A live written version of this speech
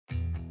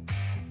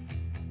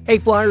Hey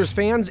Flyers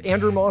fans,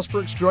 Andrew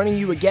Mossbrooks joining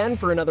you again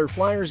for another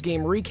Flyers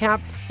game recap.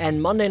 And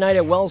Monday night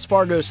at Wells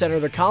Fargo Center,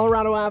 the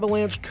Colorado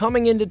Avalanche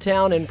coming into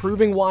town and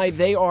proving why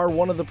they are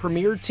one of the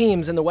premier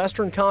teams in the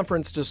Western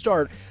Conference to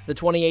start the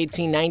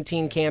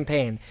 2018-19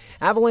 campaign.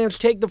 Avalanche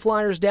take the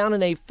Flyers down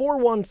in a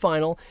 4-1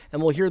 final,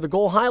 and we'll hear the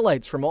goal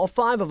highlights from all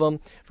five of them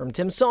from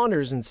Tim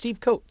Saunders and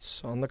Steve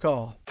Coates on the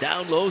call.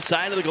 Down low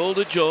side of the goal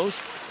to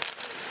Jost.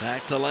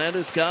 Back to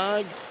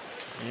Landeskog,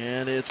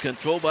 and it's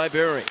controlled by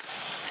Barrie.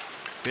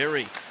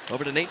 Barrie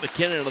over to Nate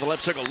MacKinnon into the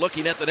left circle,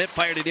 looking at the net,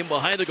 fired it in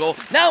behind the goal.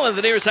 Now on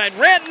the near side,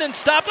 Rantanen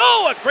stopped.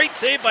 Oh, a great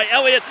save by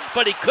Elliott,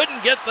 but he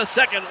couldn't get the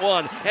second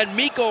one. And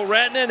Mikko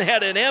Rantanen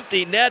had an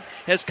empty net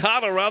as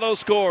Colorado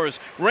scores.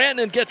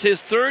 Rantanen gets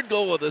his third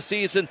goal of the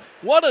season.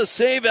 What a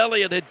save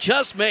Elliott had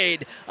just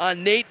made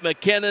on Nate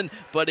MacKinnon,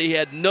 but he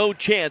had no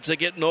chance of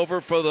getting over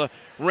for the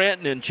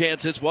Rantanen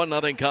chances.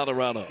 1-0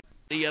 Colorado.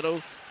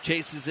 Nieto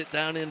chases it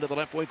down into the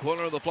left wing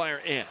corner of the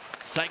Flyer end.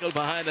 Cycled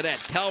behind the net.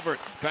 Calvert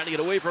trying to get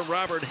away from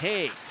Robert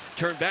Hay.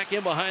 Turned back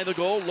in behind the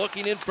goal,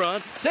 looking in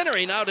front.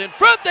 Centering out in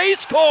front. They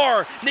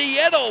score!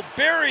 Nieto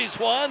buries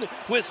one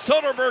with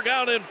Soderberg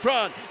out in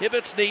front. If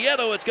it's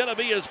Nieto, it's going to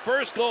be his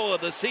first goal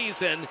of the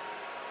season.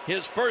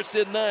 His first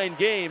in 9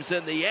 games,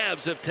 and the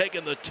Avs have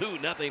taken the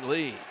 2-0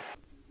 lead.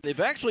 They've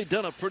actually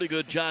done a pretty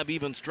good job,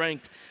 even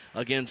strength,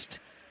 against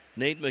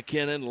Nate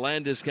MacKinnon,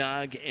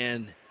 Landeskog,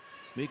 and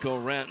Mikko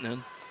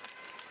Rantanen.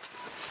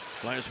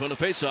 Flyers win a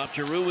faceoff.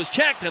 Giroux was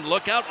checked, and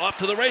look out, off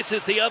to the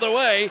races the other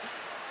way.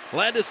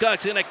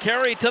 Landeskog's going to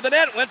carry to the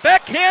net, went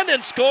backhand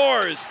and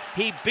scores.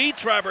 He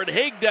beats Robert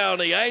Haig down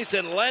the ice,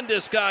 and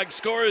Landeskog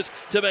scores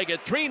to make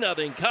it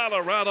 3-0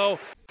 Colorado.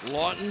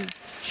 Lawton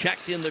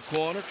checked in the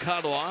corner,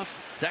 cut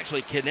off. It's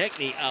actually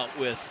Konechny out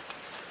with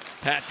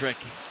Patrick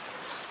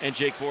and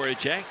Jake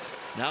Voracek.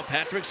 Now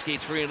Patrick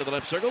skates free into the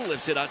left circle,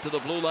 lifts it out to the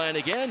blue line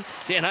again.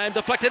 Sanheim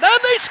deflected, and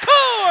they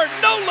score!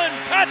 Nolan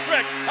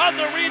Patrick on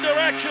the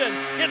redirection.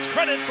 Gets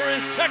credit for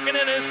his second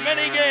in as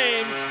many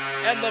games,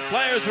 and the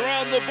Flyers are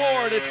on the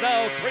board. It's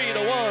now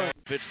 3-1.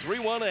 It's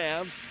 3-1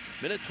 Avs.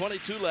 Minute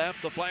 22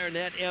 left. The Flyer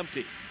net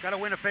empty. Got to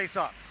win a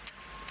face-off.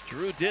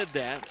 Drew did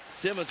that.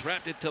 Simmons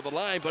wrapped it to the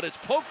line, but it's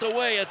poked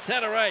away at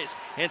center ice.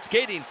 And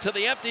skating to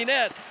the empty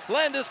net.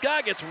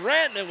 Landeskog gets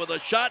Rantanen with a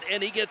shot,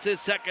 and he gets his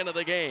second of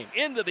the game.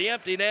 Into the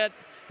empty net.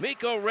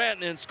 Mikko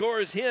Rantanen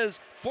scores his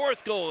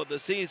 4th goal of the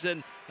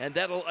season, and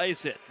that'll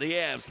ice it. The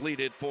Avs lead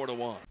it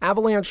 4-1.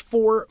 Avalanche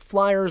 4,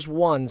 Flyers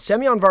 1.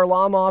 Semyon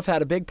Varlamov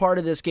had a big part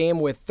of this game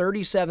with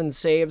 37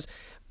 saves.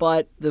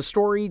 But the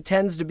story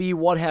tends to be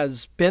what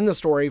has been the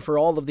story for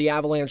all of the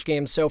Avalanche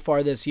games so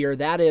far this year.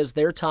 That is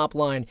their top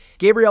line.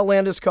 Gabriel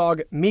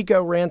Landeskog,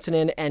 Mikko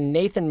Rantanen, and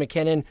Nathan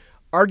MacKinnon,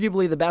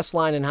 arguably the best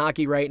line in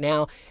hockey right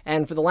now.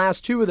 And for the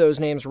last 2 of those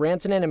names,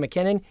 Rantanen and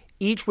MacKinnon,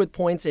 each with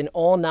points in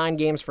all 9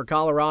 games for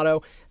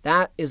Colorado.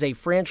 That is a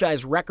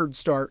franchise record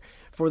start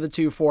for the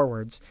 2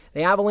 forwards.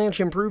 The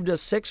Avalanche improved to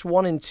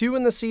 6-1-2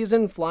 in the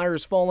season,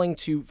 Flyers falling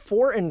to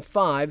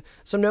 4-5.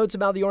 Some notes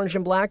about the Orange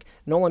and Black.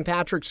 Nolan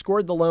Patrick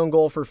scored the lone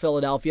goal for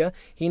Philadelphia.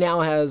 He now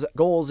has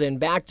goals in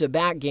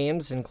back-to-back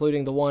games,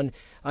 including the one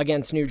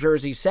against New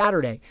Jersey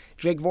Saturday.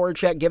 Jake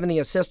Voracek, given the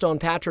assist on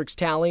Patrick's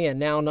tally, and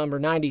now number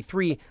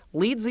 93,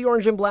 leads the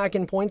Orange and Black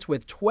in points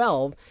with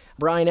 12.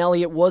 Brian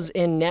Elliott was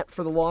in net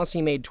for the loss.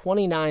 He made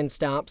 29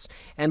 stops,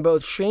 and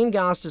both Shane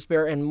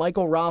Gostisbehere and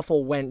Michael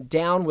Raffl went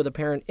down with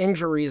apparent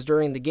injuries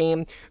during the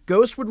game.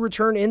 Ghost would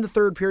return in the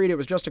third period. It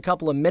was just a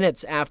couple of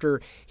minutes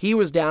after he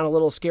was down, a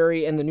little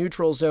scary in the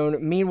neutral zone.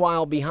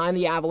 Meanwhile, behind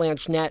the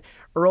Avalanche net,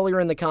 earlier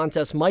in the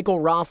contest, Michael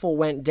Raffl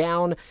went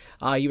down.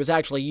 He was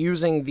actually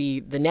using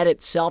the net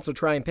itself to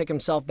try and pick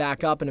himself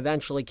back up, and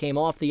eventually came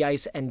off the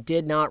ice and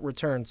did not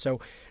return. So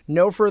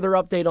no further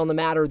update on the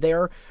matter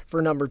there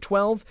for number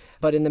 12.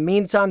 But in the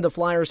meantime, the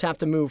Flyers have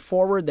to move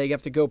forward. They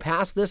have to go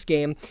past this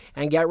game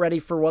and get ready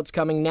for what's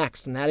coming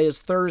next. And that is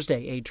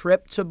Thursday, a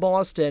trip to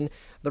Boston.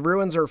 The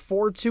Bruins are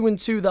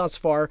 4-2-2 thus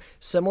far,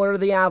 similar to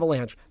the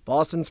Avalanche.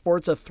 Boston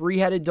sports a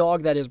 3-headed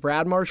dog that is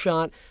Brad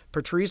Marchand,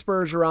 Patrice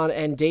Bergeron,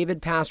 and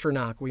David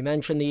Pastrnak. We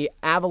mentioned the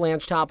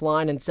Avalanche top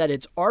line and said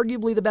it's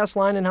arguably the best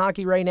line in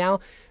hockey right now.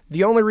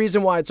 The only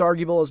reason why it's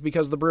arguable is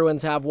because the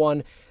Bruins have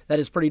one that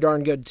is pretty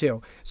darn good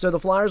too. So the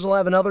Flyers will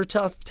have another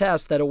tough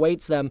test that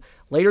awaits them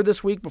later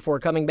this week before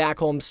coming back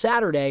home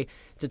Saturday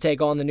to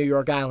take on the New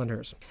York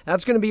Islanders.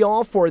 That's going to be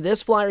all for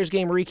this Flyers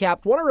game recap.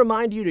 I want to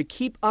remind you to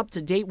keep up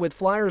to date with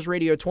Flyers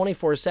Radio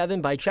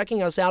 24/7 by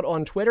checking us out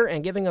on Twitter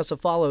and giving us a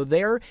follow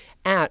there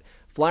at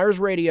Flyers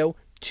Radio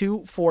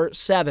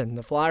 247.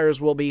 The Flyers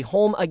will be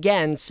home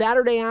again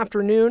Saturday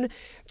afternoon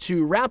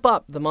to wrap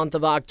up the month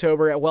of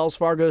October at Wells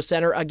Fargo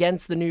Center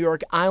against the New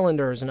York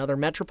Islanders, another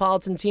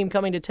Metropolitan team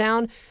coming to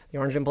town. The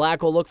Orange and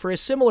Black will look for a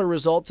similar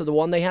result to the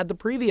one they had the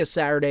previous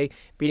Saturday,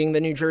 beating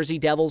the New Jersey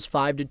Devils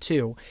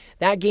 5-2.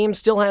 That game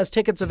still has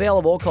tickets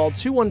available. Call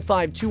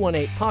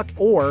 215-218-PUCK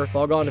or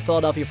log on to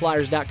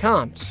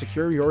PhiladelphiaFlyers.com to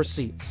secure your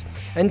seats.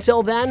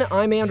 Until then,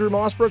 I'm Andrew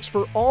Mossbrooks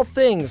for all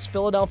things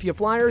Philadelphia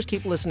Flyers.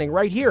 Keep listening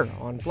right here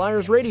on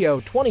Flyers Radio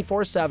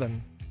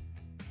 24/7.